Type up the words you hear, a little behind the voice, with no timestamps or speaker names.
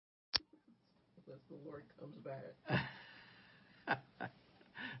as the Lord comes back.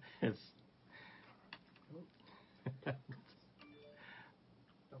 It's.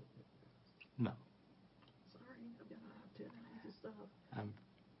 No. Sorry, I've got to have to stop.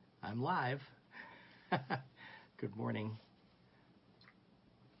 I'm live. Good morning.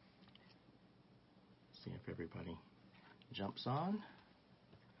 See if everybody jumps on.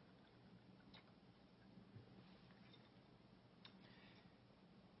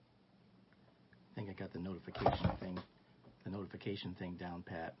 I think I got the notification thing down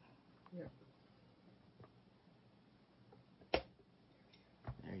pat. Yeah.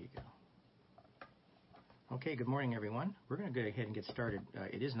 There you go. Okay, good morning, everyone. We're going to go ahead and get started.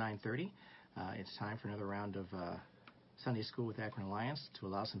 It is 9:30. It's time for another round of Sunday School with Akron Alliance to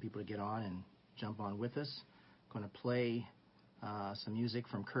allow some people to get on and jump on with us. I'm going to play some music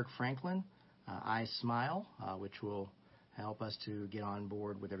from Kirk Franklin, I Smile, which will help us to get on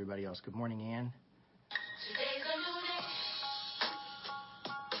board with everybody else. Good morning, Ann. Today's a new day,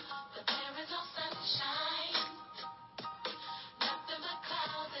 but there is no sunshine. Nothing but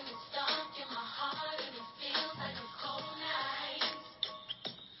clouds and it's dark in my heart and it feels like a cold night.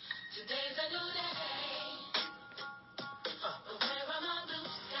 Today's a new day, but where are my blue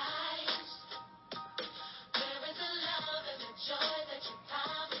skies? Where is the love and the joy that you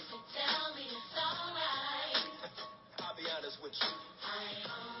promised me? Tell me it's alright. I'll be honest with you. I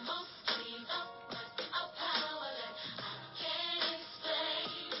almost gave up. A power that I can't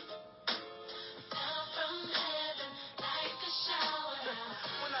explain fell from heaven like a shower.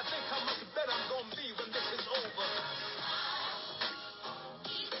 When I think how much better I'm gonna be when this is over.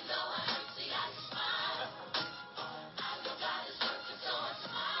 Even though I hurt, see, I smile. I know God is working, so I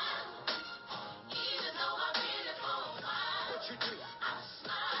smile. Even though I've been here for a while. What you do? I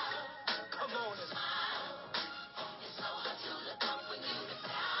smile. Come on and Smile. It's so hard to look up when you look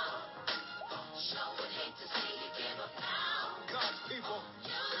down. Sure would hate to see you give up now. God's people.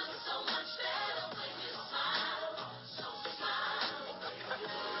 You look so much better when you smile. So smile.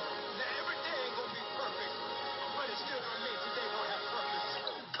 Now every day ain't gonna be perfect, but it still don't mean today don't have purpose.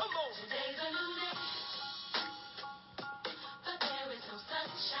 Come on. Today's a new day, but there is no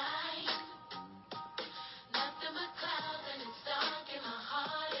sunshine. Nothing but clouds and it's dark in my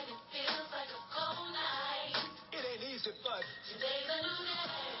heart and it feels like a cold night. It ain't easy, but Today's a new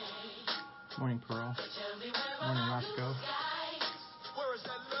day. Morning, Pearl. Tell me where are Morning, my Roscoe. blue skies? where is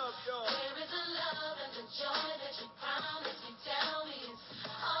that love, y'all? Where is the love and the joy that you promised me? Tell me it's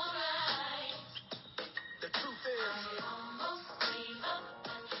alright. The truth I is, almost gave up a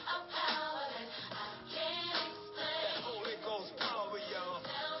power that I can't explain. that Holy Ghost power, y'all.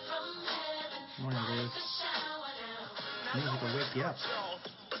 Fell from heaven Morning, Liz. like a shower down. Now, Music will wake you up. y'all,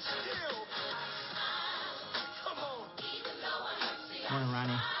 but still, come on. Even though I hurt, see, I Morning,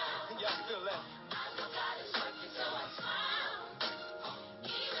 Ronnie. smile. Y'all feel that? I know God is working, so I smile.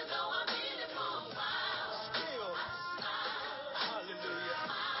 Even though I've been here for a while. Still, I smile. hallelujah.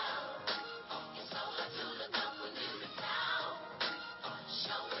 It's so hard to look up when you look down.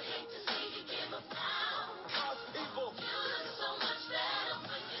 Sure would hate to see you give up now. God's people. You look so much better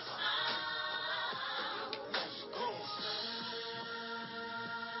when you smile. Let's go.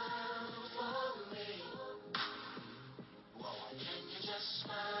 For me. Can you just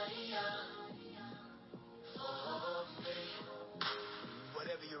smile for me?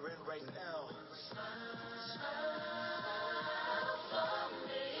 Whatever you're in right now, Smile for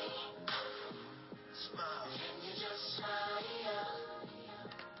me. smile. Can you just smile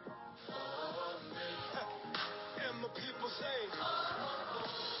for me? And the people say, You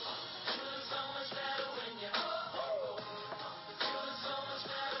look so much better when you. You look so much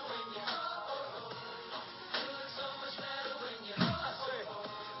better when you. You look so much better when you. I say, You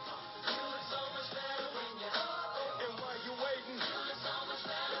look so much better when you. and while you waiting, You look so much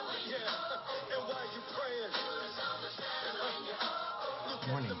better when you. yeah, and while you praying, You look so much better when you. look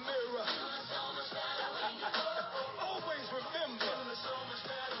Morning. in the mirror. You look so much better when you. Always remember, You look so much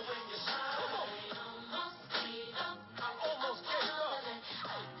better when you smile. come on, I almost gave up. I almost gave up, I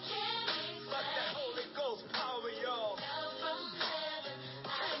can't but that explain. Holy Ghost power, y'all, Fell from heaven came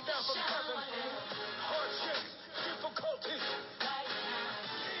like a down from heaven. shower. Hardships, difficulties, Like now.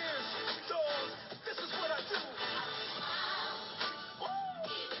 tears, storms, this is what I do. Woo!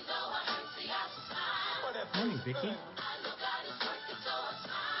 Even though I hurt, see, I smile. But it Morning, feels Vicky. good. I know God is working, so I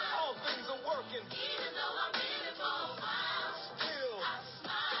smile. All things are working, Even though I've been here for a while. still, I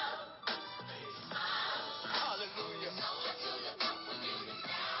smile. Smile. hallelujah. So hard to look up when you look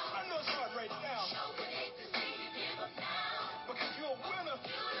down. I know it's hard right now, Sure would hate to see you give up now. because you're a winner.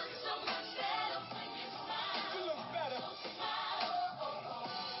 You look so much better when you smile. You look better. So smile.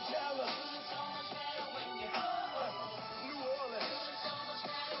 Tell her, You look so much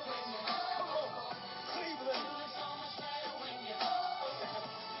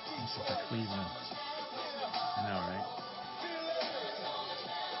if I squeeze them. I know, right?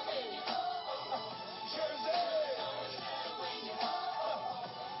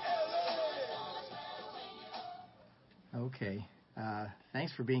 Okay.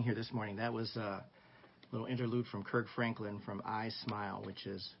 Thanks for being here this morning. That was a little interlude from Kirk Franklin from I Smile, which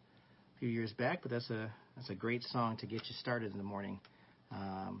is a few years back, but that's a great song to get you started in the morning,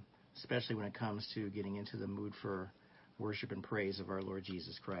 especially when it comes to getting into the mood for worship and praise of our Lord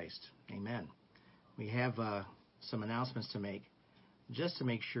Jesus Christ. Amen. We have some announcements to make, just to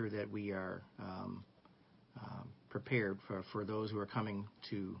make sure that we are prepared for those who are coming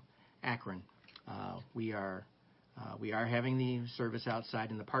to Akron. We are having the service outside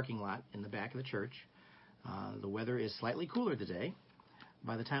in the parking lot in the back of the church. The weather is slightly cooler today.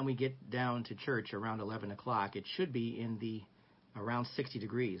 By the time we get down to church around 11 o'clock, it should be in the around 60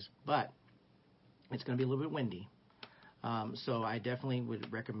 degrees, but it's going to be a little bit windy. So I definitely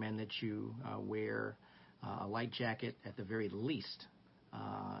would recommend that you wear a light jacket at the very least,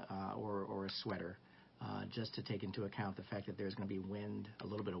 or a sweater, just to take into account the fact that there's going to be wind, a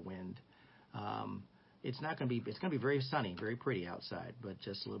little bit of wind. It's going to be very sunny, very pretty outside, but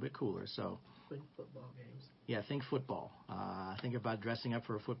just a little bit cooler. So Think football games. yeah, think football. Think about dressing up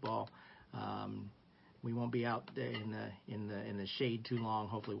for a football. We won't be out there in the shade too long.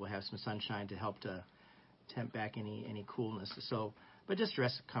 Hopefully, we'll have some sunshine to help to temp back any coolness. So, but just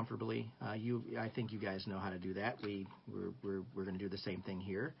dress comfortably. I think you guys know how to do that. We're going to do the same thing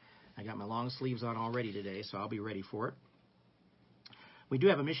here. I got my long sleeves on already today, so I'll be ready for it. We do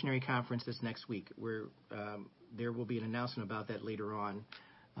have a missionary conference this next week, where there will be an announcement about that later on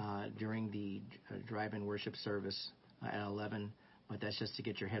during the drive-in worship service at 11. But that's just to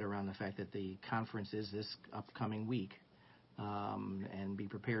get your head around the fact that the conference is this upcoming week, and be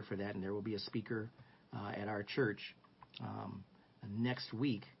prepared for that. And there will be a speaker at our church next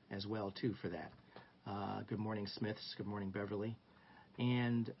week as well, too, for that. Good morning, Smiths. Good morning, Beverly.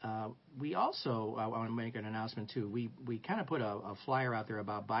 And we also, I want to make an announcement, too. We kind of put a flyer out there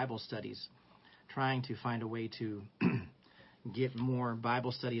about Bible studies, trying to find a way to get more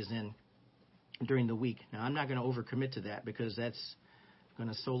Bible studies in during the week. Now, I'm not going to overcommit to that, because that's going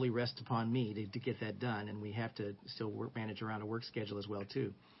to solely rest upon me to get that done, and we have to still manage around a work schedule as well,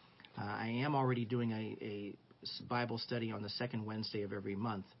 too. I am already doing a Bible study on the second Wednesday of every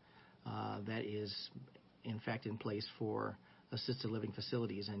month. That is, in fact, in place for assisted living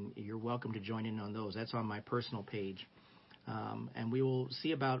facilities, and you're welcome to join in on those. That's on my personal page. And we will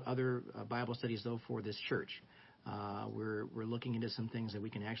see about other Bible studies, though, for this church. We're looking into some things that we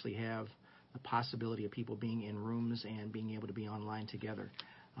can actually have the possibility of people being in rooms and being able to be online together,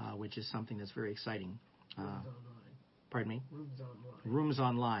 which is something that's very exciting. Rooms online. Pardon me? Rooms online. Rooms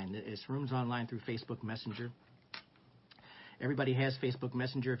online. It's Rooms online through Facebook Messenger. Everybody has Facebook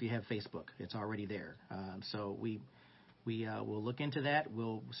Messenger if you have Facebook. It's already there. So we will look into that.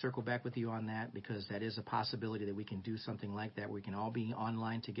 We'll circle back with you on that, because that is a possibility that we can do something like that, where we can all be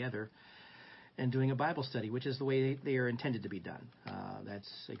online together and doing a Bible study, which is the way they are intended to be done. That's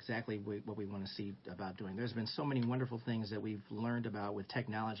exactly what we want to see about doing. There's been so many wonderful things that we've learned about with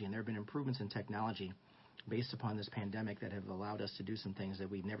technology, and there have been improvements in technology based upon this pandemic that have allowed us to do some things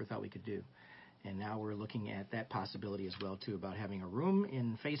that we never thought we could do. And now we're looking at that possibility as well, too, about having a room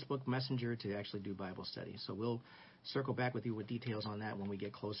in Facebook Messenger to actually do Bible study. So we'll circle back with you with details on that when we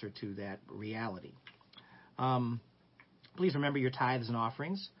get closer to that reality. Please remember your tithes and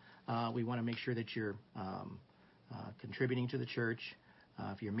offerings. We want to make sure that you're contributing to the church.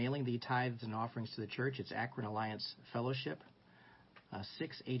 If you're mailing the tithes and offerings to the church, it's Akron Alliance Fellowship,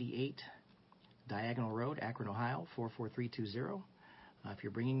 688 Diagonal Road, Akron, Ohio, 44320. If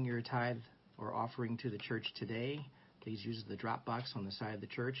you're bringing your tithe or offering to the church today, please use the drop box on the side of the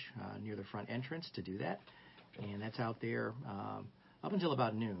church near the front entrance to do that. And that's out there up until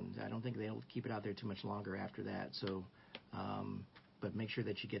about noon. I don't think they'll keep it out there too much longer after that. So, but make sure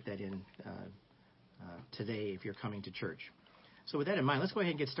that you get that in today if you're coming to church. So with that in mind, let's go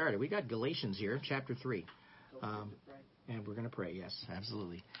ahead and get started. We got Galatians here, chapter 3. And we're going to pray, yes,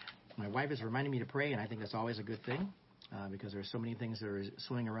 absolutely. My wife is reminding me to pray, and I think that's always a good thing, because there's so many things that are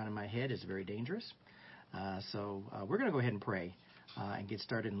swimming around in my head. It's very dangerous. So we're going to go ahead and pray and get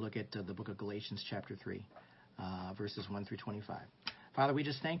started and look at the book of Galatians, chapter 3, verses 1 through 25. Father, we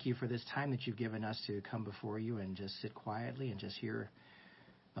just thank you for this time that you've given us to come before you and just sit quietly and just hear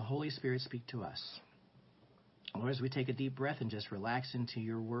the Holy Spirit speak to us. Lord, as we take a deep breath and just relax into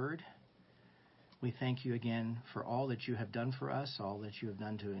your word, we thank you again for all that you have done for us, all that you have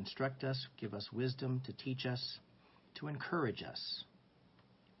done to instruct us, give us wisdom, to teach us, to encourage us,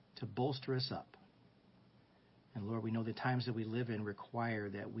 to bolster us up. And Lord, we know the times that we live in require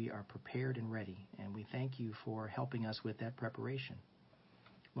that we are prepared and ready, and we thank you for helping us with that preparation.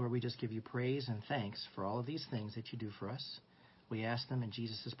 Lord, we just give you praise and thanks for all of these things that you do for us. We ask them in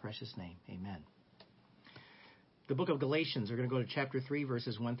Jesus' precious name. Amen. The book of Galatians, we're going to go to chapter 3,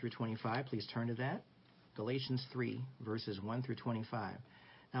 verses 1 through 25. Please turn to that. Galatians 3, verses 1 through 25.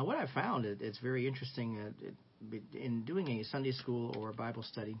 Now, what I found, it's very interesting in doing a Sunday school or a Bible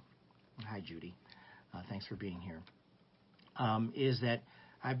study. Hi, Judy. Thanks for being here. Is that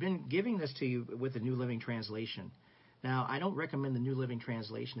I've been giving this to you with the New Living Translation. Now, I don't recommend the New Living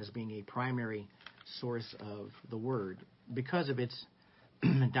Translation as being a primary source of the Word because of its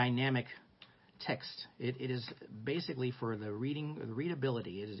dynamic text. It is basically for the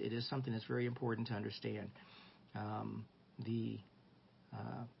readability. It is something that's very important to understand. The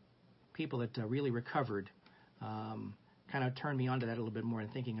people that really recovered kind of turned me on to that a little bit more in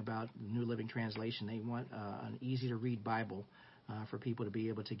thinking about the New Living Translation. They want an easy-to-read Bible for people to be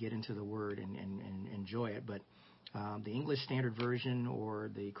able to get into the Word and enjoy it. But the English Standard Version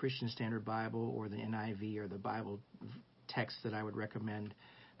or the Christian Standard Bible or the NIV or the Bible text that I would recommend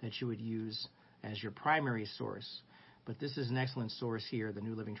that you would use as your primary source. But this is an excellent source here, the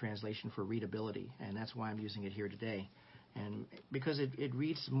New Living Translation, for readability, and that's why I'm using it here today. And because it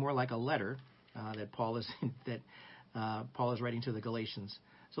reads more like a letter that Paul is writing to the Galatians.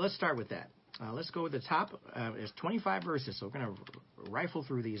 So let's start with that. Let's go with the top. There's 25 verses, so we're going to rifle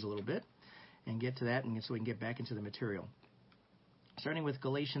through these a little bit and get to that, and so we can get back into the material. Starting with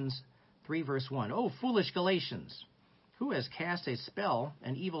Galatians 3, verse 1. Oh, foolish Galatians, who has cast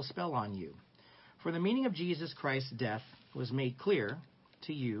an evil spell on you? For the meaning of Jesus Christ's death was made clear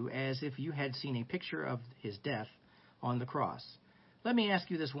to you as if you had seen a picture of his death on the cross. Let me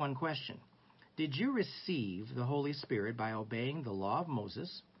ask you this one question. Did you receive the Holy Spirit by obeying the law of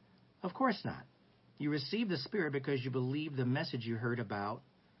Moses? Of course not. You received the Spirit because you believed the message you heard about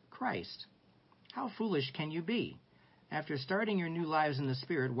Christ. How foolish can you be? After starting your new lives in the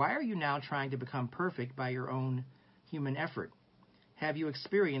Spirit, why are you now trying to become perfect by your own human effort? Have you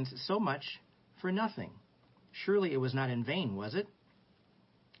experienced so much for nothing? Surely it was not in vain, was it?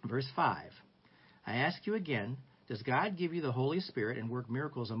 Verse 5. I ask you again, does God give you the Holy Spirit and work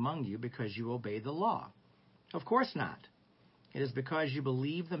miracles among you because you obey the law? Of course not. It is because you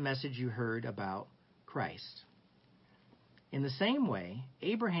believe the message you heard about Christ. In the same way,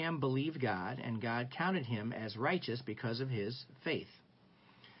 Abraham believed God, and God counted him as righteous because of his faith.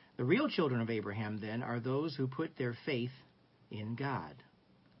 The real children of Abraham, then, are those who put their faith in God.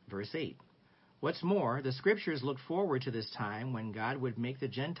 Verse 8. What's more, the Scriptures look forward to this time when God would make the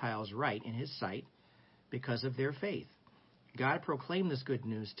Gentiles right in his sight because of their faith. God proclaimed this good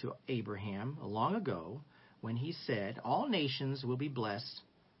news to Abraham long ago when he said, all nations will be blessed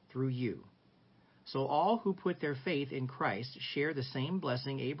through you. So all who put their faith in Christ share the same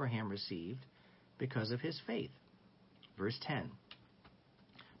blessing Abraham received because of his faith. Verse 10.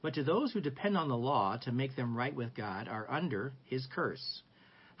 But to those who depend on the law to make them right with God are under his curse.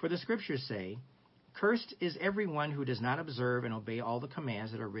 For the Scriptures say, cursed is everyone who does not observe and obey all the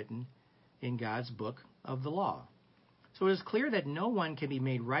commands that are written in God's book of the law. So it is clear that no one can be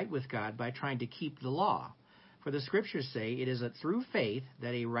made right with God by trying to keep the law. For the Scriptures say it is through faith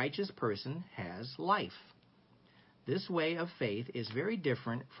that a righteous person has life. This way of faith is very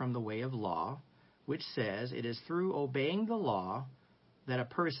different from the way of law, which says it is through obeying the law that a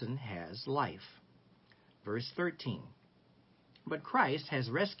person has life. Verse 13. But Christ has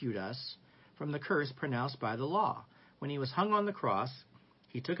rescued us from the curse pronounced by the law. When he was hung on the cross,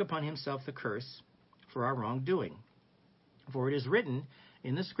 he took upon himself the curse for our wrongdoing. For it is written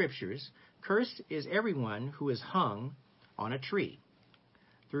in the Scriptures, cursed is everyone who is hung on a tree.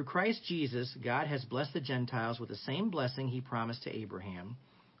 Through Christ Jesus, God has blessed the Gentiles with the same blessing he promised to Abraham,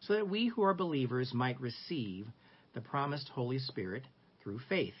 so that we who are believers might receive the promised Holy Spirit through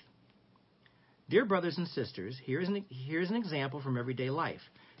faith. Dear brothers and sisters, here's an example from everyday life.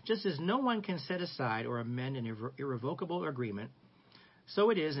 Just as no one can set aside or amend an irrevocable agreement,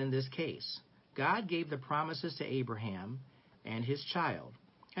 so it is in this case. God gave the promises to Abraham and his child.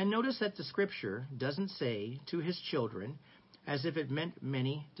 And notice that the Scripture doesn't say to his children as if it meant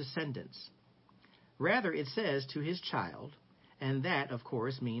many descendants. Rather, it says to his child, and that, of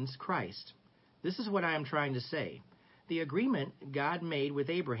course, means Christ. This is what I am trying to say. The agreement God made with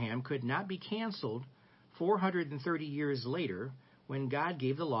Abraham could not be canceled 430 years later when God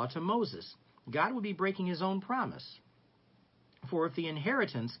gave the law to Moses. God would be breaking his own promise. For if the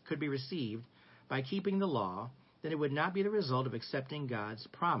inheritance could be received by keeping the law, then it would not be the result of accepting God's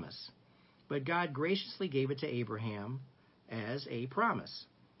promise. But God graciously gave it to Abraham as a promise.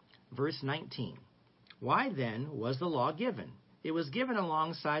 Verse 19. Why then was the law given? It was given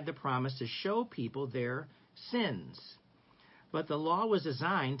alongside the promise to show people their sins. But the law was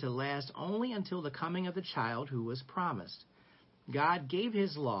designed to last only until the coming of the child who was promised. God gave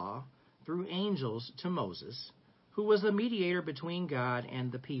his law through angels to Moses, who was the mediator between God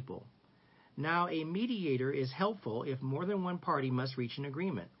and the people. Now, a mediator is helpful if more than one party must reach an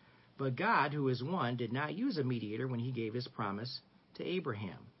agreement. But God, who is one, did not use a mediator when he gave his promise to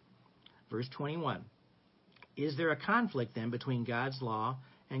Abraham. Verse 21. Is there a conflict then between God's law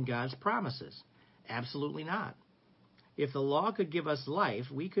and God's promises? Absolutely not. If the law could give us life,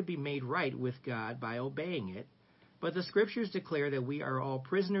 we could be made right with God by obeying it. But the Scriptures declare that we are all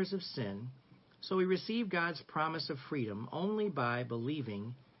prisoners of sin, so we receive God's promise of freedom only by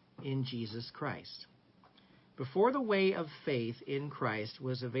believing in Jesus Christ. Before the way of faith in Christ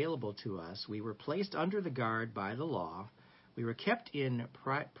was available to us, we were placed under the guard by the law. We were kept in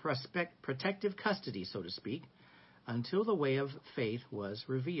protective custody, so to speak, until the way of faith was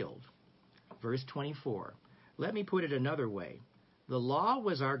revealed. Verse 24. Let me put it another way. The law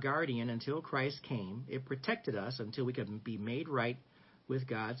was our guardian until Christ came. It protected us until we could be made right with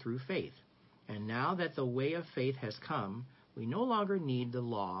God through faith. And now that the way of faith has come, we no longer need the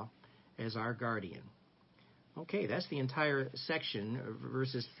law as our guardian. Okay, that's the entire section,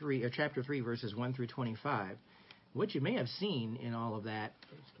 chapter 3, verses 1 through 25. What you may have seen in all of that,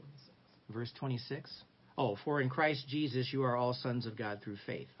 verse 26. Oh, for in Christ Jesus you are all sons of God through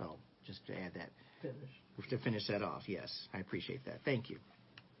faith. Oh, just to add that. To finish that off, yes. I appreciate that. Thank you.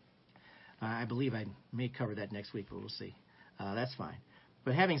 I believe I may cover that next week, but we'll see. That's fine.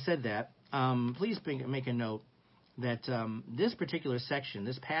 But having said that, please make a note that this particular section,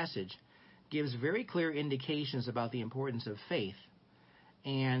 this passage, gives very clear indications about the importance of faith.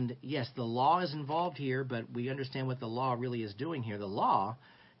 And yes, the law is involved here, but we understand what the law really is doing here. The law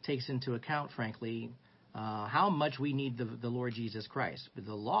takes into account, frankly, how much we need the Lord Jesus Christ. But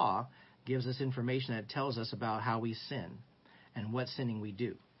the law gives us information that tells us about how we sin and what sinning we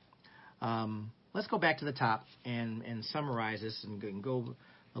do. Let's go back to the top and summarize this and go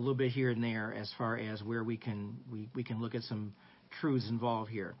a little bit here and there as far as where we can look at some truths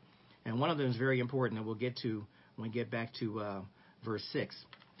involved here. And one of them is very important that we'll get to when we get back to verse 6.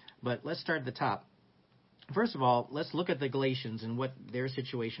 But let's start at the top. First of all, let's look at the Galatians and what their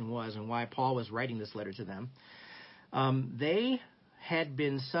situation was and why Paul was writing this letter to them. They had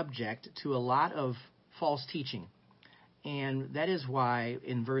been subject to a lot of false teaching. And that is why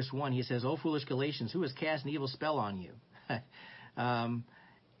in verse 1 he says, "O foolish Galatians, who has cast an evil spell on you?"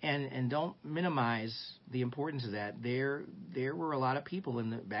 And don't minimize the importance of that. There were a lot of people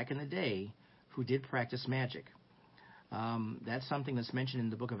back in the day who did practice magic. That's something that's mentioned in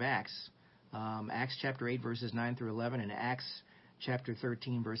the book of Acts. Acts chapter 8, verses 9 through 11, and Acts chapter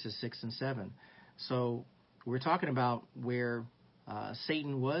 13, verses 6 and 7. So we're talking about where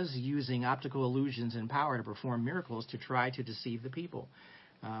Satan was using optical illusions and power to perform miracles to try to deceive the people.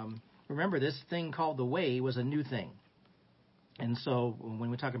 Remember, this thing called the way was a new thing. And so when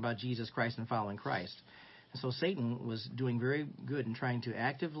we talk about Jesus Christ and following Christ, and so Satan was doing very good in trying to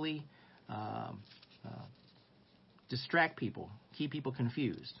actively distract people, keep people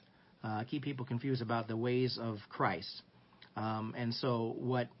confused about the ways of Christ. And so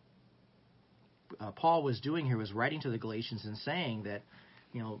what Paul was doing here was writing to the Galatians and saying that,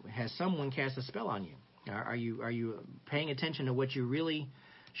 has someone cast a spell on you? Are you paying attention to what you really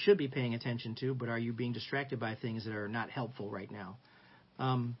should be paying attention to, but are you being distracted by things that are not helpful right now?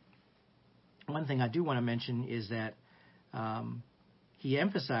 One thing I do want to mention is that he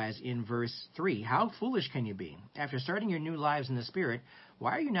emphasized in verse 3, how foolish can you be? After starting your new lives in the Spirit,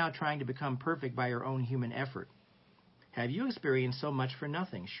 why are you now trying to become perfect by your own human effort? Have you experienced so much for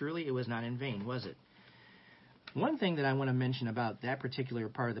nothing? Surely it was not in vain, was it? One thing that I want to mention about that particular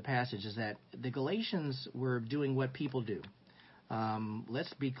part of the passage is that the Galatians were doing what people do.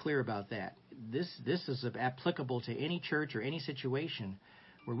 Let's be clear about that. This is applicable to any church or any situation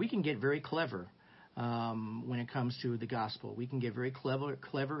where we can get very clever when it comes to the gospel. We can get very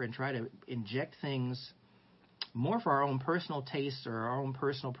clever and try to inject things more for our own personal tastes or our own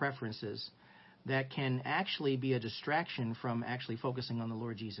personal preferences that can actually be a distraction from actually focusing on the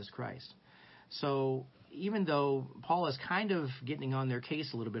Lord Jesus Christ. So even though Paul is kind of getting on their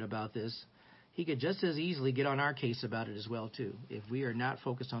case a little bit about this, he could just as easily get on our case about it as well, too, if we are not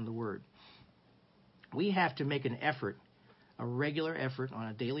focused on the Word. We have to make an effort, a regular effort on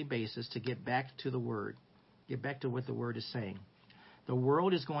a daily basis to get back to the Word, get back to what the Word is saying. The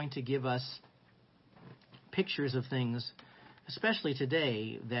world is going to give us pictures of things, especially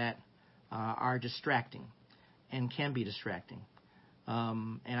today, that are distracting and can be distracting.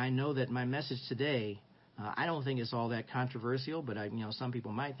 And I know that my message today I don't think it's all that controversial, but some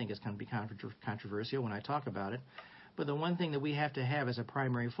people might think it's going to be controversial when I talk about it. But the one thing that we have to have as a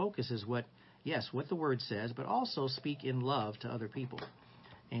primary focus is what the Word says, but also speak in love to other people.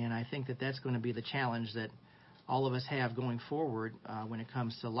 And I think that that's going to be the challenge that all of us have going forward when it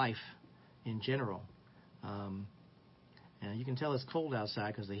comes to life in general. And you can tell it's cold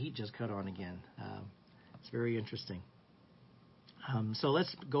outside because the heat just cut on again. It's very interesting. So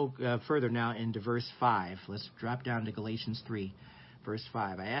let's go further now into verse 5. Let's drop down to Galatians 3, verse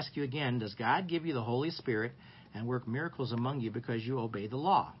 5. I ask you again, does God give you the Holy Spirit and work miracles among you because you obey the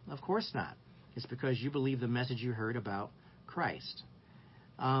law? Of course not. It's because you believe the message you heard about Christ.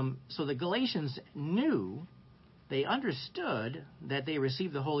 So the Galatians knew, they understood that they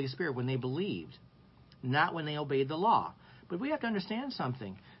received the Holy Spirit when they believed, not when they obeyed the law. But we have to understand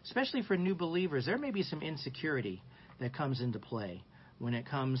something, especially for new believers. There may be some insecurity that comes into play when it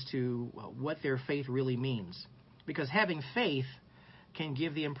comes to what their faith really means. Because having faith can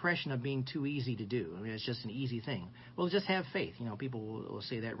give the impression of being too easy to do. I mean, it's just an easy thing. Well, just have faith. People will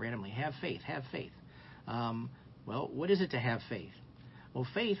say that randomly. Have faith, have faith. Well, what is it to have faith? Well,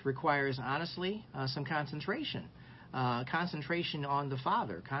 faith requires, honestly, some concentration. Concentration on the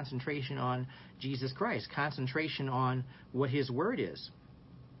Father, concentration on Jesus Christ, concentration on what His Word is.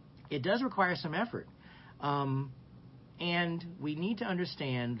 It does require some effort. And we need to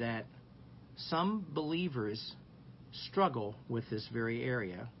understand that some believers struggle with this very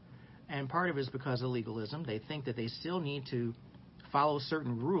area. And part of it is because of legalism. They think that they still need to follow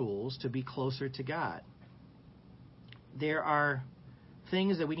certain rules to be closer to God. There are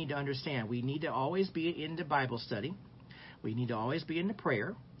things that we need to understand. We need to always be into Bible study. We need to always be into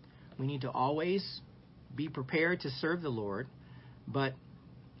prayer. We need to always be prepared to serve the Lord. But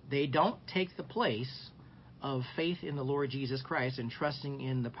they don't take the place of faith in the Lord Jesus Christ and trusting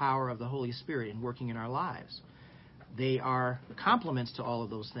in the power of the Holy Spirit and working in our lives. They are complements to all of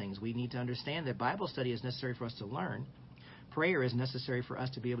those things. We need to understand that Bible study is necessary for us to learn. Prayer is necessary for us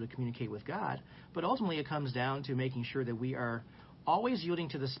to be able to communicate with God. But ultimately it comes down to making sure that we are always yielding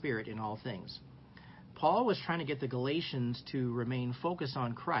to the Spirit in all things. Paul was trying to get the Galatians to remain focused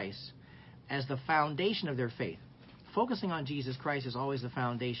on Christ as the foundation of their faith. Focusing on Jesus Christ is always the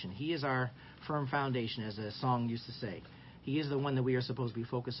foundation. He is our firm foundation, as a song used to say. He is the one that we are supposed to be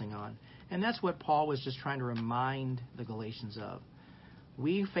focusing on. And that's what Paul was just trying to remind the Galatians of.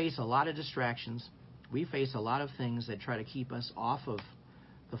 We face a lot of distractions. We face a lot of things that try to keep us off of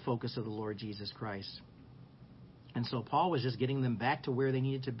the focus of the Lord Jesus Christ. And so Paul was just getting them back to where they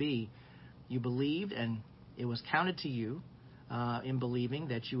needed to be. You believed, and it was counted to you in believing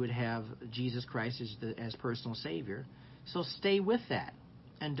that you would have Jesus Christ as personal Savior. So stay with that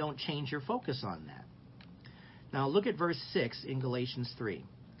and don't change your focus on that. Now look at verse 6 in Galatians 3.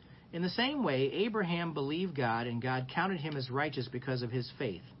 In the same way, Abraham believed God, and God counted him as righteous because of his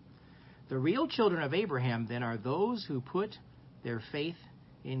faith. The real children of Abraham, then, are those who put their faith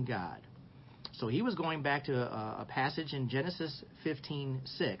in God. So he was going back to a passage in Genesis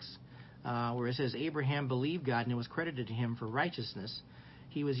 15:6, where it says, Abraham believed God, and it was credited to him for righteousness.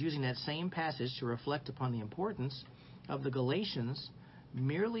 He was using that same passage to reflect upon the importance of the Galatians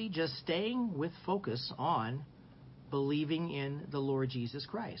merely just staying with focus on believing in the Lord Jesus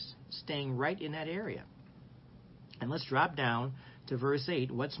Christ, staying right in that area. And let's drop down to verse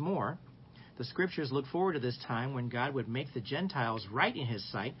 8. What's more, the Scriptures look forward to this time when God would make the Gentiles right in His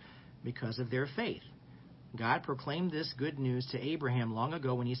sight because of their faith. God proclaimed this good news to Abraham long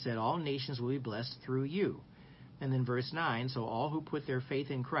ago when He said, all nations will be blessed through you. And then verse 9, so all who put their faith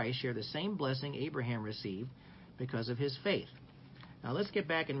in Christ share the same blessing Abraham received because of his faith. Now let's get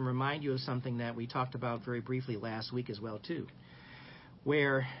back and remind you of something that we talked about very briefly last week as well too,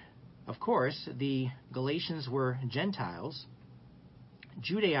 where, of course, the Galatians were Gentiles.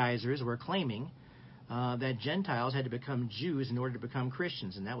 Judaizers were claiming that Gentiles had to become Jews in order to become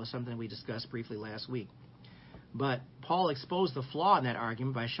Christians, and that was something we discussed briefly last week. But Paul exposed the flaw in that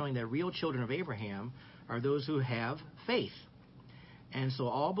argument by showing that real children of Abraham are those who have faith. And so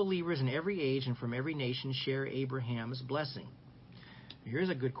all believers in every age and from every nation share Abraham's blessing. Here's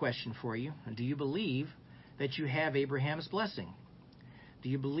a good question for you. Do you believe that you have Abraham's blessing? Do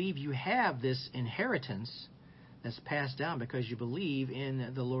you believe you have this inheritance that's passed down because you believe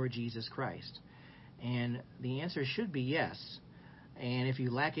in the Lord Jesus Christ? And the answer should be yes. And if you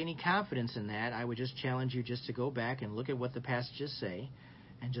lack any confidence in that, I would just challenge you just to go back and look at what the passages say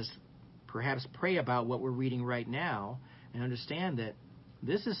and just perhaps pray about what we're reading right now and understand that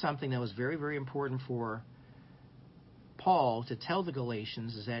this is something that was very, very important for Paul to tell the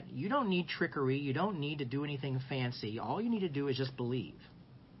Galatians, is that you don't need trickery, you don't need to do anything fancy. All you need to do is just believe.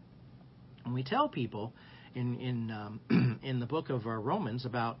 And we tell people in the book of Romans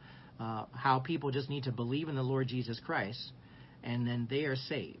about how people just need to believe in the Lord Jesus Christ, and then they are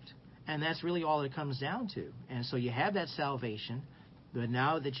saved. And that's really all it comes down to. And so you have that salvation, but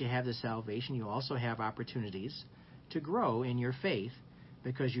now that you have the salvation, you also have opportunities to grow in your faith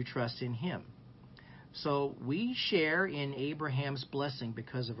because you trust in Him. So we share in Abraham's blessing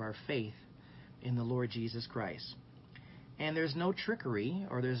because of our faith in the Lord Jesus Christ. And there's no trickery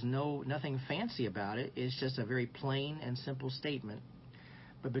or there's nothing fancy about it. It's just a very plain and simple statement.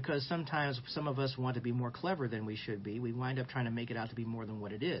 But because sometimes some of us want to be more clever than we should be, we wind up trying to make it out to be more than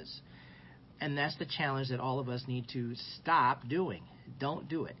what it is. And that's the challenge that all of us need to stop doing. Don't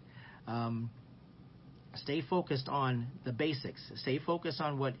do it. Stay focused on the basics. Stay focused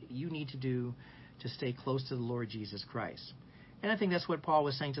on what you need to do to stay close to the Lord Jesus Christ. And I think that's what Paul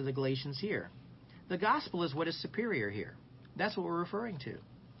was saying to the Galatians here. The gospel is what is superior here. That's what we're referring to.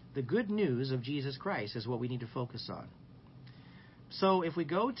 The good news of Jesus Christ is what we need to focus on. So if we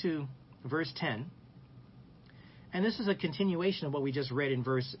go to verse 10, and this is a continuation of what we just read in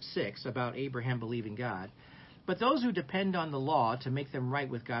verse 6 about Abraham believing God. But those who depend on the law to make them right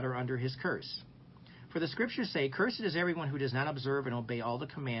with God are under his curse. For the scriptures say, "Cursed is everyone who does not observe and obey all the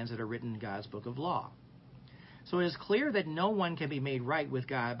commands that are written in God's book of law." So it is clear that no one can be made right with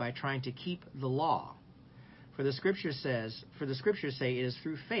God by trying to keep the law. For the scriptures say it is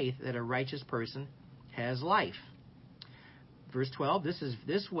through faith that a righteous person has life. Verse 12,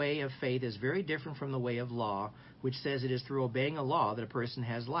 this way of faith is very different from the way of law, which says it is through obeying a law that a person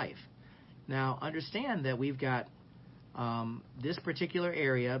has life. Now, understand that we've got this particular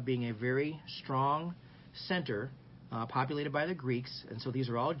area being a very strong center populated by the Greeks, and so these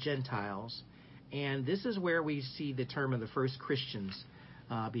are all Gentiles. And this is where we see the term of the first Christians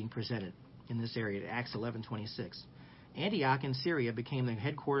being presented in this area, Acts 11:26. Antioch in Syria became the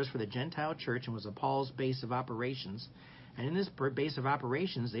headquarters for the Gentile church and was Paul's base of operations. And in this base of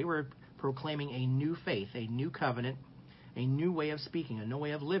operations, they were proclaiming a new faith, a new covenant, a new way of speaking, a new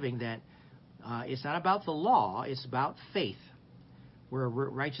way of living that it's not about the law, it's about faith, where a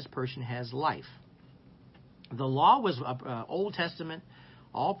righteous person has life. The law was Old Testament,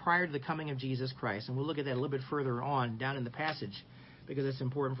 all prior to the coming of Jesus Christ. And we'll look at that a little bit further on down in the passage because it's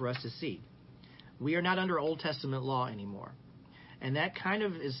important for us to see. We are not under Old Testament law anymore. And that kind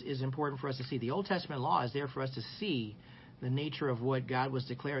of is important for us to see. The Old Testament law is there for us to see the nature of what God was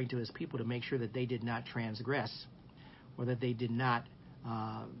declaring to his people to make sure that they did not transgress or that they did not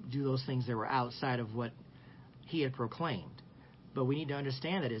do those things that were outside of what he had proclaimed. But we need to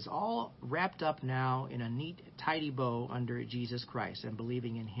understand that it's all wrapped up now in a neat, tidy bow under Jesus Christ and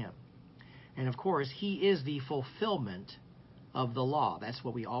believing in him. And of course, he is the fulfillment of the law. That's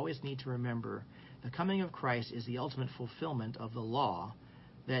what we always need to remember. The coming of Christ is the ultimate fulfillment of the law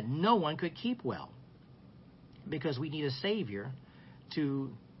that no one could keep well, because we need a Savior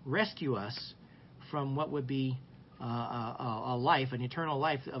to rescue us from what would be a life, an eternal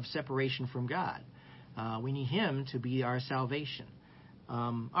life of separation from God. We need him to be our salvation.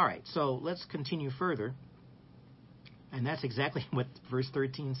 All right, so let's continue further. And that's exactly what verse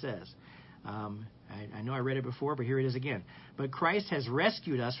 13 says. I know I read it before, but here it is again. But Christ has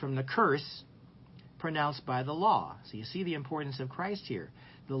rescued us from the curse pronounced by the law. So you see the importance of Christ here.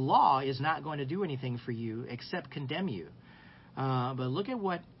 The law is not going to do anything for you except condemn you. But look at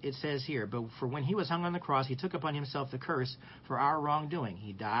what it says here. But for when he was hung on the cross, he took upon himself the curse for our wrongdoing.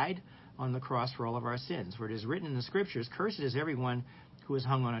 He died on the cross for all of our sins. For it is written in the scriptures, "Cursed is everyone who is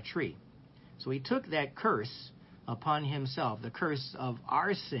hung on a tree." So he took that curse upon himself, the curse of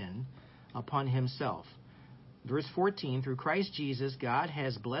our sin upon himself. Verse 14, through Christ Jesus, God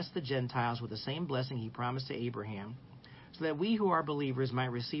has blessed the Gentiles with the same blessing he promised to Abraham, so that we who are believers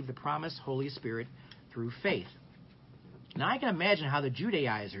might receive the promised Holy Spirit through faith. Now I can imagine how the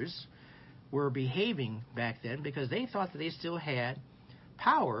Judaizers were behaving back then, because they thought that they still had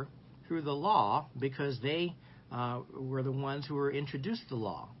power through the law because they were the ones who were introduced the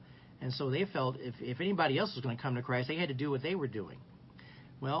law. And so they felt if anybody else was going to come to Christ, they had to do what they were doing.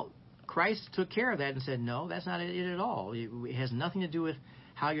 Well, Christ took care of that and said, no, that's not it at all. It has nothing to do with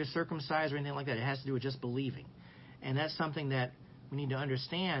how you're circumcised or anything like that. It has to do with just believing. And that's something that we need to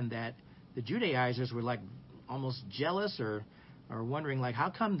understand, that the Judaizers were like almost jealous or wondering, like, how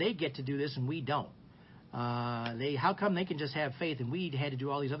come they get to do this and we don't? How come they can just have faith and we had to do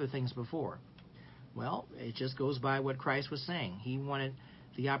all these other things before? Well, it just goes by what Christ was saying. He wanted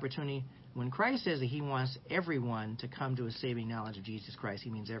the opportunity. When Christ says that he wants everyone to come to a saving knowledge of Jesus Christ, he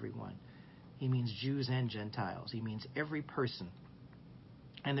means everyone. He means Jews and Gentiles. He means every person.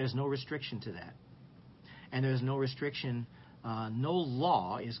 And there's no restriction to that. And there's no restriction no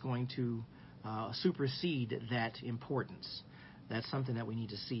law is going to supersede that importance. That's something that we need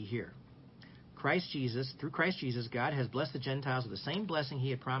to see here. Through Christ Jesus, God has blessed the Gentiles with the same blessing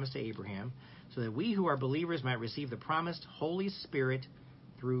he had promised to Abraham, so that we who are believers might receive the promised Holy Spirit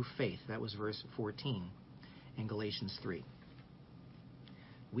through faith. That was verse 14 in Galatians 3.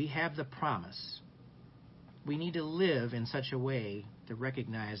 We have the promise. We need to live in such a way to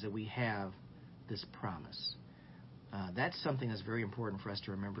recognize that we have this promise. That's something that's very important for us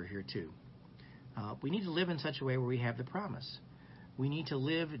to remember here too. We need to live in such a way where we have the promise. We need to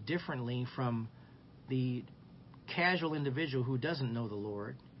live differently from the casual individual who doesn't know the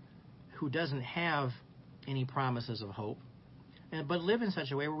Lord, who doesn't have any promises of hope, but live in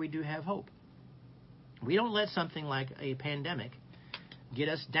such a way where we do have hope. We don't let something like a pandemic get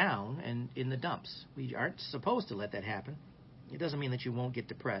us down and in the dumps. We aren't supposed to let that happen. It doesn't mean that you won't get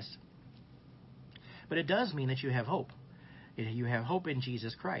depressed, but it does mean that you have hope. You have hope in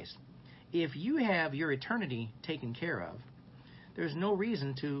Jesus Christ. If you have your eternity taken care of, there's no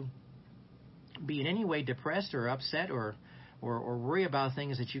reason to be in any way depressed or upset or worry about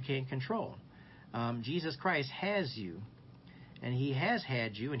things that you can't control. Jesus Christ has you, and he has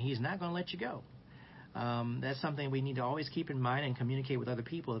had you, and he's not going to let you go. That's something we need to always keep in mind and communicate with other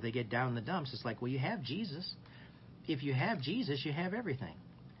people if they get down in the dumps. It's like, well, you have Jesus. If you have Jesus, you have everything.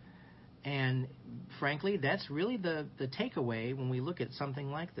 And frankly, that's really the takeaway when we look at something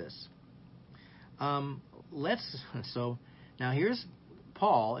like this. So now here's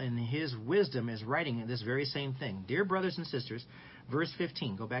Paul, and his wisdom is writing this very same thing. Dear brothers and sisters, verse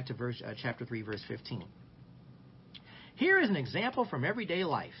 15. Go back to chapter 3, verse 15. Here is an example from everyday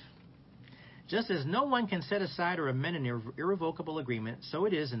life. Just as no one can set aside or amend an irrevocable agreement, so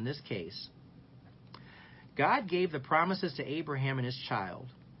it is in this case. God gave the promises to Abraham and his child.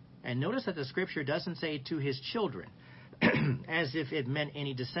 And notice that the scripture doesn't say to his children, as if it meant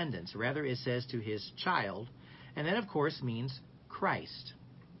any descendants. Rather, it says to his child. And that, of course, means Christ.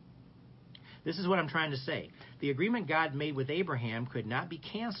 This is what I'm trying to say. The agreement God made with Abraham could not be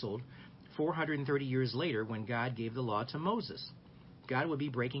canceled 430 years later when God gave the law to Moses. God would be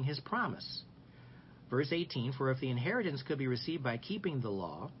breaking his promise. Verse 18, for if the inheritance could be received by keeping the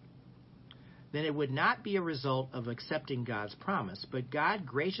law, then it would not be a result of accepting God's promise, but God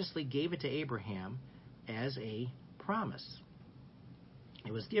graciously gave it to Abraham as a promise.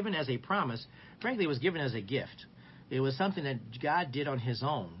 It was given as a promise. Frankly, it was given as a gift. It was something that God did on his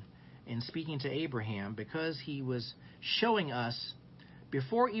own in speaking to Abraham, because he was showing us,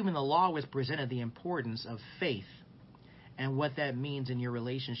 before even the law was presented, the importance of faith and what that means in your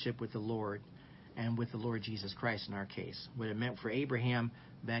relationship with the Lord and with the Lord Jesus Christ in our case. What it meant for Abraham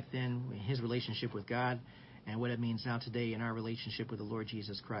back then, his relationship with God, and what it means now today in our relationship with the Lord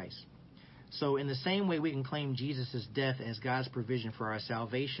Jesus Christ. So in the same way we can claim Jesus' death as God's provision for our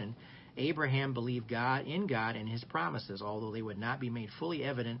salvation, Abraham believed God and his promises, although they would not be made fully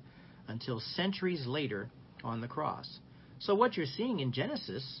evident until centuries later on the cross. So what you're seeing in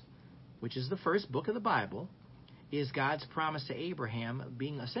Genesis, which is the first book of the Bible, is God's promise to Abraham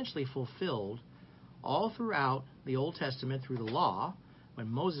being essentially fulfilled all throughout the Old Testament through the law, when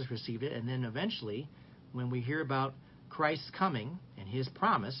Moses received it, and then eventually when we hear about Christ's coming and his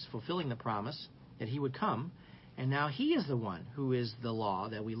promise, fulfilling the promise that he would come, and now he is the one who is the law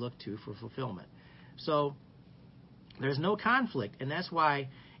that we look to for fulfillment. So there's no conflict, and that's why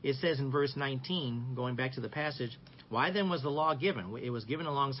it says in verse 19, going back to the passage, why then was the law given? It was given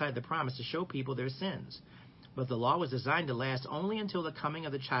alongside the promise to show people their sins. But the law was designed to last only until the coming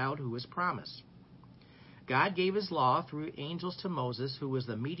of the child who was promised. God gave his law through angels to Moses, who was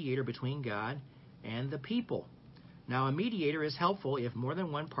the mediator between God and the people. Now, a mediator is helpful if more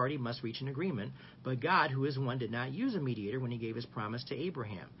than one party must reach an agreement, but God, who is one, did not use a mediator when he gave his promise to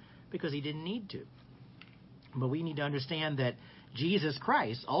Abraham, because he didn't need to. But we need to understand that Jesus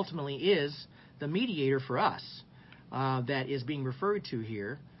Christ ultimately is the mediator for us that is being referred to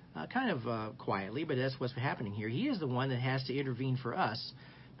here, quietly, but that's what's happening here. He is the one that has to intervene for us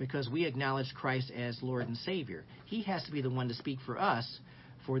because we acknowledge Christ as Lord and Savior. He has to be the one to speak for us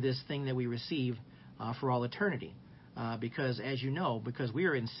for this thing that we receive for all eternity. Because, as you know, because we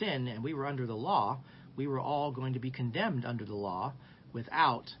are in sin and we were under the law, we were all going to be condemned under the law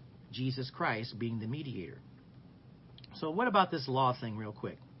without Jesus Christ being the mediator. So what about this law thing real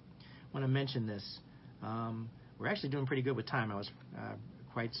quick? I want to mention this. We're actually doing pretty good with time. I was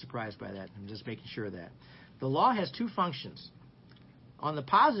quite surprised by that. I'm just making sure of that. The law has two functions. On the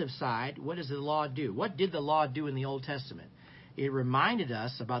positive side, what does the law do? What did the law do in the Old Testament? It reminded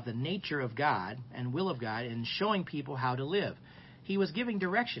us about the nature of God and will of God and showing people how to live. He was giving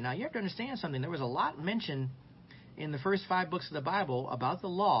direction. Now, you have to understand something. There was a lot mentioned in the first 5 books of the Bible about the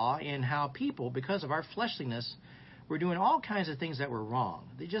law and how people, because of our fleshliness, were doing all kinds of things that were wrong.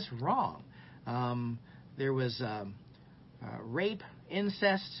 They're just wrong. There was rape,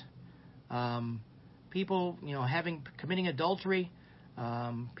 incest, people, committing adultery,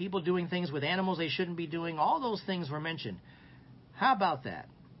 people doing things with animals they shouldn't be doing. All those things were mentioned. How about that?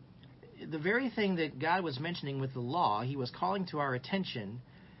 The very thing that God was mentioning with the law, he was calling to our attention,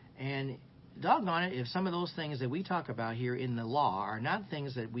 and doggone it, if some of those things that we talk about here in the law are not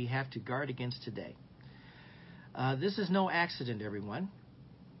things that we have to guard against today. This is no accident, everyone.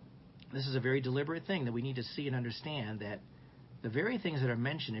 This is a very deliberate thing that we need to see and understand, that the very things that are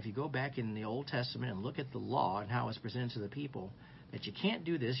mentioned, if you go back in the Old Testament and look at the law and how it's presented to the people, that you can't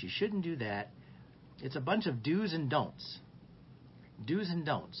do this, you shouldn't do that, it's a bunch of do's and don'ts. Do's and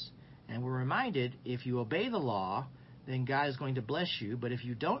don'ts. And we're reminded, if you obey the law, then God is going to bless you. But if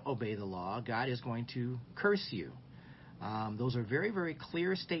you don't obey the law, God is going to curse you. Those are very, very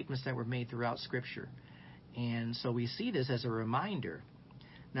clear statements that were made throughout Scripture. And so we see this as a reminder.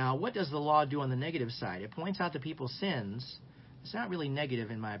 Now, what does the law do on the negative side? It points out to people's sins. It's not really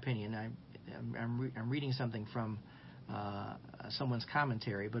negative, in my opinion. I'm reading something from someone's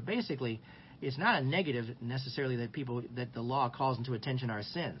commentary. But basically, it's not a negative necessarily that the law calls into attention our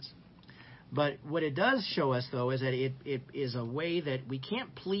sins. But what it does show us, though, is that it is a way that we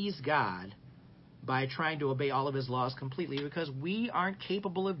can't please God by trying to obey all of his laws completely, because we aren't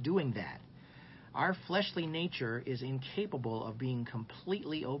capable of doing that. Our fleshly nature is incapable of being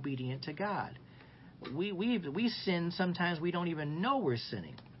completely obedient to God. We sin sometimes we don't even know we're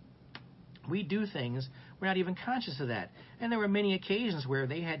sinning. We do things, we're not even conscious of that. And there were many occasions where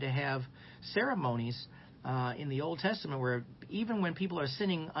they had to have ceremonies in the Old Testament where even when people are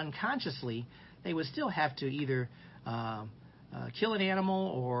sinning unconsciously, they would still have to either kill an animal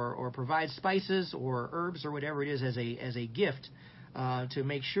or provide spices or herbs or whatever it is as a gift to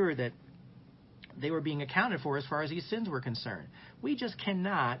make sure that they were being accounted for as far as these sins were concerned. We just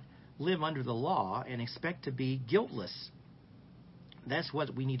cannot live under the law and expect to be guiltless. That's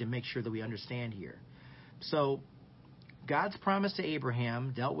what we need to make sure that we understand here. So God's promise to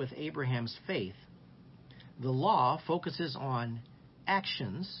Abraham dealt with Abraham's faith. The law focuses on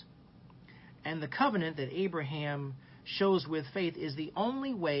actions, and the covenant that Abraham shows with faith is the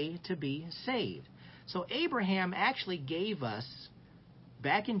only way to be saved. So Abraham actually gave us,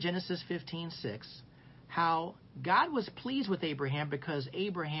 back in Genesis 15:6, how God was pleased with Abraham because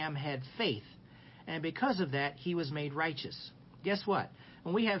Abraham had faith, and because of that, he was made righteous. Guess what?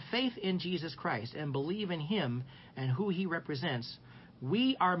 When we have faith in Jesus Christ and believe in him and who he represents,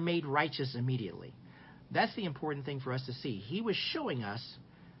 we are made righteous immediately. That's the important thing for us to see. He was showing us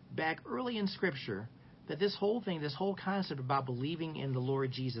back early in Scripture that this whole thing, this whole concept about believing in the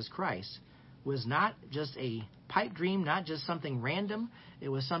Lord Jesus Christ was not just a pipe dream, not just something random. It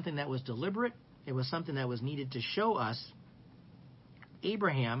was something that was deliberate. It was something that was needed to show us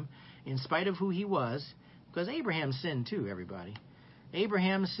Abraham, in spite of who he was, because Abraham sinned too, everybody.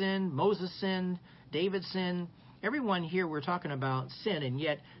 Abraham sinned, Moses sinned, David sinned. Everyone here we're talking about sin, and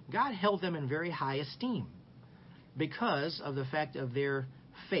yet God held them in very high esteem because of the fact of their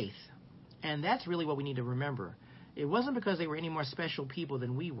faith. And that's really what we need to remember. It wasn't because they were any more special people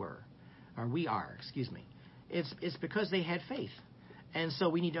than we were, or we are, excuse me. It's because they had faith. And so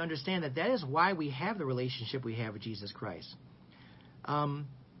we need to understand that is why we have the relationship we have with Jesus Christ.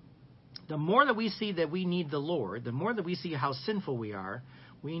 The more that we see that we need the Lord, the more that we see how sinful we are,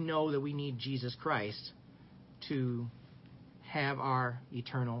 we know that we need Jesus Christ to have our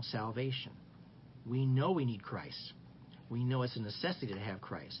eternal salvation. We know we need Christ. We know it's a necessity to have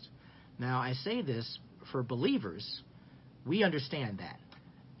Christ. Now, I say this for believers. We understand that.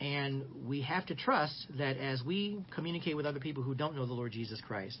 And we have to trust that as we communicate with other people who don't know the Lord Jesus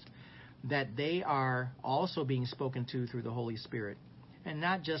Christ, that they are also being spoken to through the Holy Spirit. And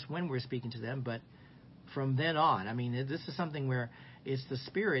not just when we're speaking to them, but from then on. I mean, this is something where it's the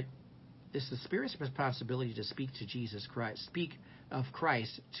Spirit's responsibility to speak to Jesus Christ, speak of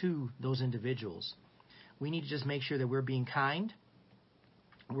Christ to those individuals. We need to just make sure that we're being kind,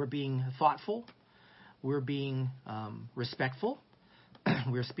 we're being thoughtful, we're being respectful,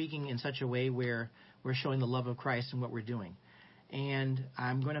 we're speaking in such a way where we're showing the love of Christ in what we're doing. And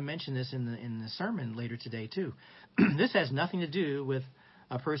I'm going to mention this in the sermon later today too. This has nothing to do with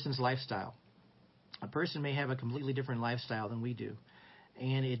a person's lifestyle. A person may have a completely different lifestyle than we do.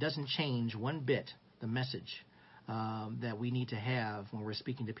 And it doesn't change one bit the message that we need to have when we're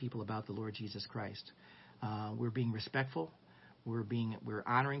speaking to people about the Lord Jesus Christ. We're being respectful. We're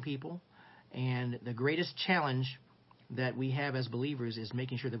honoring people. And the greatest challenge that we have as believers is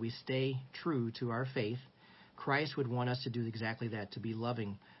making sure that we stay true to our faith. Christ would want us to do exactly that, to be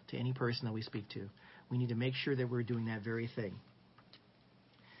loving to any person that we speak to. We need to make sure that we're doing that very thing.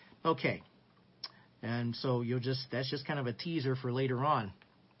 Okay. And so that's just kind of a teaser for later on.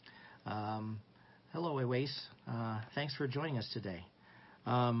 Hello, Awais. Thanks for joining us today.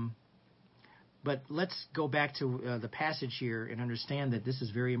 But let's go back to the passage here and understand that this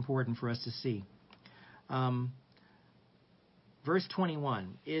is very important for us to see. Verse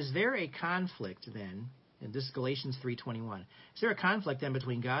 21, is there a conflict then, and this is Galatians 3:21, is there a conflict then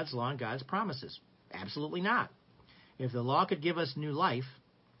between God's law and God's promises? Absolutely not. If the law could give us new life,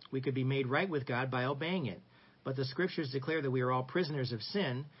 we could be made right with God by obeying it. But the Scriptures declare that we are all prisoners of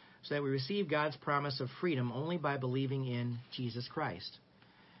sin, so that we receive God's promise of freedom only by believing in Jesus Christ.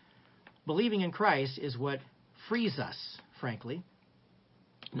 Believing in Christ is what frees us, frankly.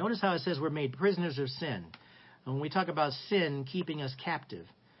 Notice how it says we're made prisoners of sin. And when we talk about sin keeping us captive,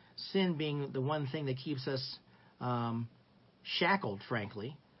 sin being the one thing that keeps us shackled,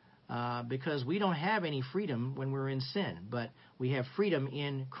 frankly, because we don't have any freedom when we're in sin, but we have freedom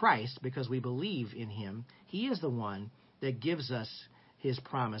in Christ because we believe in Him. He is the one that gives us His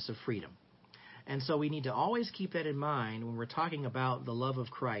promise of freedom. And so we need to always keep that in mind when we're talking about the love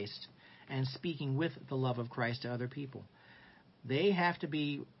of Christ and speaking with the love of Christ to other people. They have to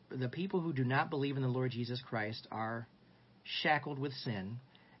be, the people who do not believe in the Lord Jesus Christ are shackled with sin,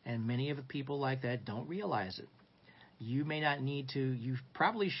 and many of the people like that don't realize it. You may not need to, you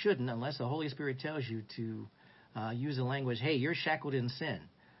probably shouldn't, unless the Holy Spirit tells you to use the language, hey, you're shackled in sin.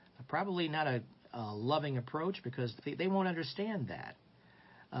 Probably not a loving approach, because they won't understand that.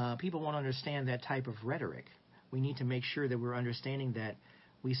 People won't understand that type of rhetoric. We need to make sure that we're understanding that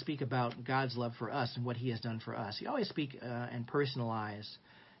we speak about God's love for us and what He has done for us. You always speak and personalize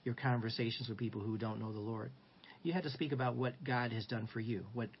your conversations with people who don't know the Lord. You have to speak about what God has done for you,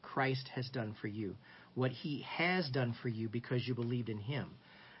 what Christ has done for you, what He has done for you because you believed in Him.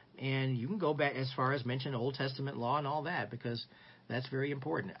 And you can go back as far as mention Old Testament law and all that, because that's very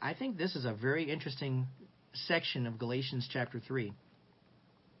important. I think this is a very interesting section of Galatians chapter 3,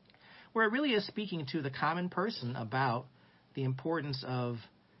 where it really is speaking to the common person about the importance of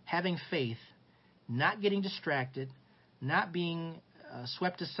having faith, not getting distracted, not being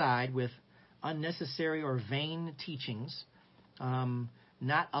swept aside with unnecessary or vain teachings,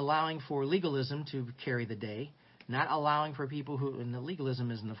 not allowing for legalism to carry the day, not allowing for people who, and the legalism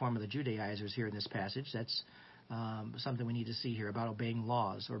is in the form of the Judaizers here in this passage. That's something we need to see here about obeying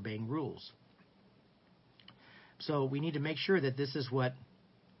laws or obeying rules. So we need to make sure that this is what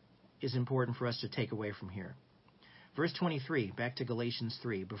is important for us to take away from here. Verse 23, back to Galatians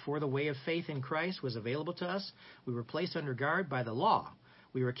 3. Before the way of faith in Christ was available to us, we were placed under guard by the law.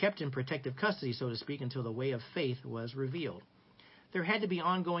 We were kept in protective custody, so to speak, until the way of faith was revealed. There had to be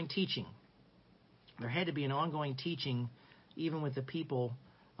ongoing teaching. There had to be an ongoing teaching even with the people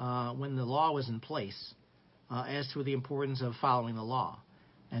when the law was in place as to the importance of following the law.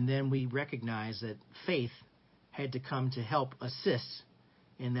 And then we recognize that faith had to come to help assist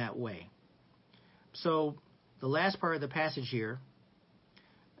in that way. So the last part of the passage here,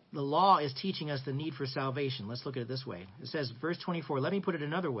 the law is teaching us the need for salvation. Let's look at it this way. It says, verse 24, let me put it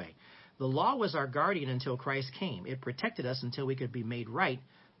another way. The law was our guardian until Christ came. It protected us until we could be made right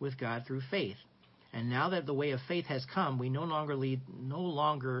with God through faith. And now that the way of faith has come, we no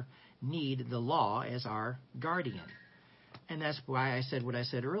longer need the law as our guardian. And that's why I said what I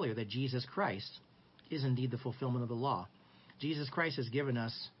said earlier, that Jesus Christ is indeed the fulfillment of the law. Jesus Christ has given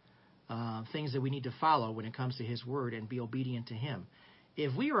us things that we need to follow when it comes to His Word and be obedient to Him.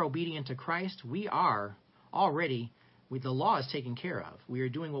 If we are obedient to Christ, we are already, the law is taken care of. We are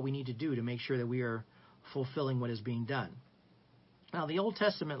doing what we need to do to make sure that we are fulfilling what is being done. Now, the Old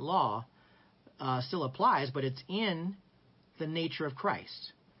Testament law still applies, but it's in the nature of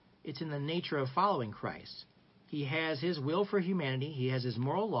Christ. It's in the nature of following Christ. He has His will for humanity. He has His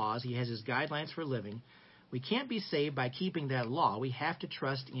moral laws. He has His guidelines for living. We can't be saved by keeping that law. We have to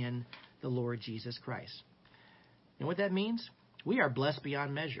trust in the Lord Jesus Christ. And what that means? We are blessed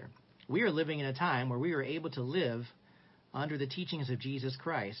beyond measure. We are living in a time where we are able to live under the teachings of Jesus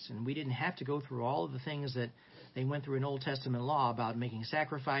Christ, and we didn't have to go through all of the things that they went through in Old Testament law about making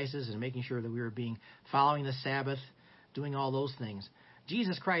sacrifices and making sure that we were following the Sabbath, doing all those things.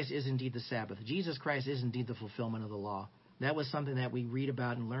 Jesus Christ is indeed the Sabbath. Jesus Christ is indeed the fulfillment of the law. That was something that we read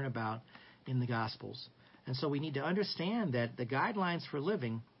about and learn about in the Gospels. And so we need to understand that the guidelines for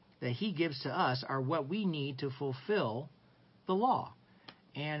living that He gives to us are what we need to fulfill the law.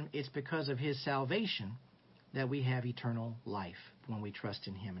 And it's because of His salvation that we have eternal life when we trust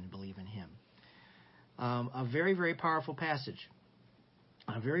in Him and believe in Him. A very, very powerful passage.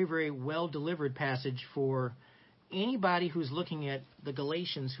 A very, very well-delivered passage for anybody who's looking at the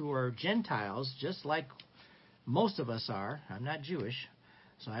Galatians who are Gentiles, just like most of us are, I'm not Jewish,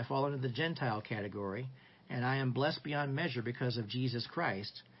 so I fall into the Gentile category, and I am blessed beyond measure because of Jesus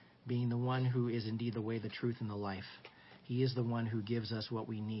Christ being the one who is indeed the way, the truth, and the life. He is the one who gives us what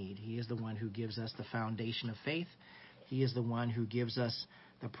we need. He is the one who gives us the foundation of faith. He is the one who gives us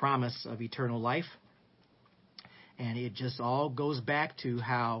the promise of eternal life. And it just all goes back to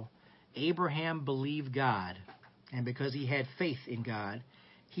how Abraham believed God, and because he had faith in God,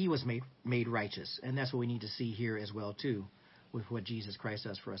 he was made righteous. And that's what we need to see here as well, too, with what Jesus Christ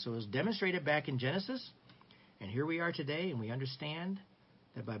does for us. So it was demonstrated back in Genesis, and here we are today, and we understand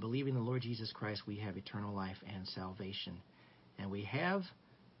that by believing the Lord Jesus Christ, we have eternal life and salvation. And we have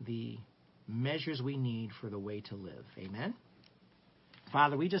the measures we need for the way to live. Amen?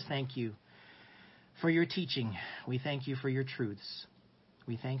 Father, we just thank you for your teaching. We thank you for your truths.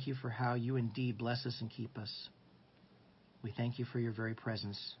 We thank you for how you indeed bless us and keep us. We thank you for your very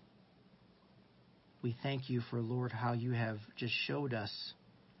presence. We thank you for, Lord, how you have just showed us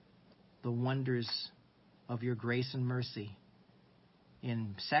the wonders of your grace and mercy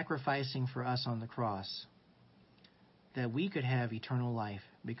in sacrificing for us on the cross, that we could have eternal life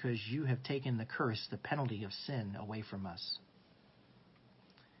because you have taken the curse, the penalty of sin, away from us.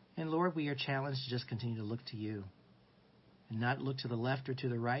 And Lord, we are challenged to just continue to look to you and not look to the left or to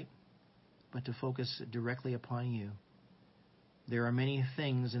the right, but to focus directly upon you. There are many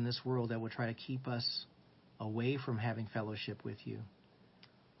things in this world that will try to keep us away from having fellowship with you,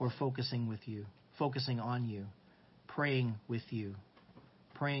 or focusing with you, focusing on you, praying with you,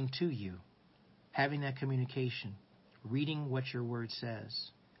 praying to you, having that communication, reading what your word says.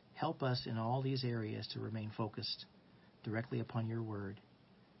 Help us in all these areas to remain focused directly upon your word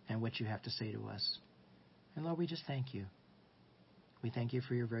and what you have to say to us. And Lord, we just thank you. We thank you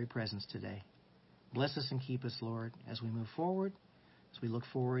for your very presence today. Bless us and keep us, Lord, as we move forward, as we look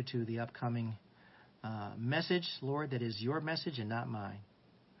forward to the upcoming message, Lord, that is your message and not mine.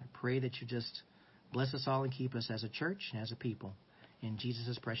 I pray that you just bless us all and keep us as a church and as a people. In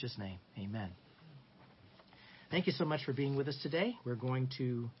Jesus' precious name, amen. Thank you so much for being with us today. We're going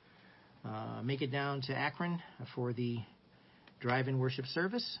to make it down to Akron for the drive-in worship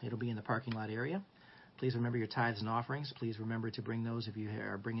service. It'll be in the parking lot area. Please remember your tithes and offerings. Please remember to bring those if you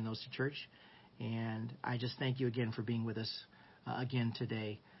are bringing those to church. And I just thank you again for being with us again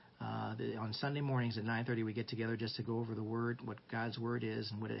today. On Sunday mornings at 9:30, we get together just to go over the Word, what God's Word is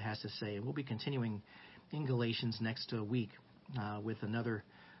and what it has to say. And we'll be continuing in Galatians next week with another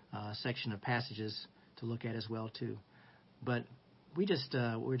section of passages to look at as well, too. But we're just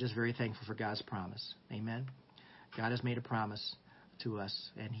very thankful for God's promise. Amen. God has made a promise to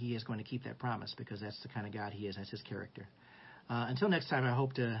us, and he is going to keep that promise because that's the kind of God he is. That's his character. Until next time, I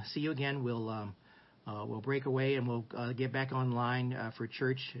hope to see you again. We'll break away and we'll get back online for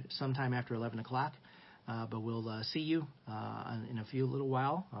church sometime after 11 o'clock. But we'll see you in a little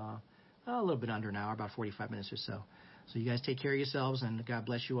while, a little bit under an hour, about 45 minutes or so. So you guys take care of yourselves, and God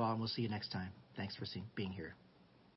bless you all, and we'll see you next time. Thanks for being here.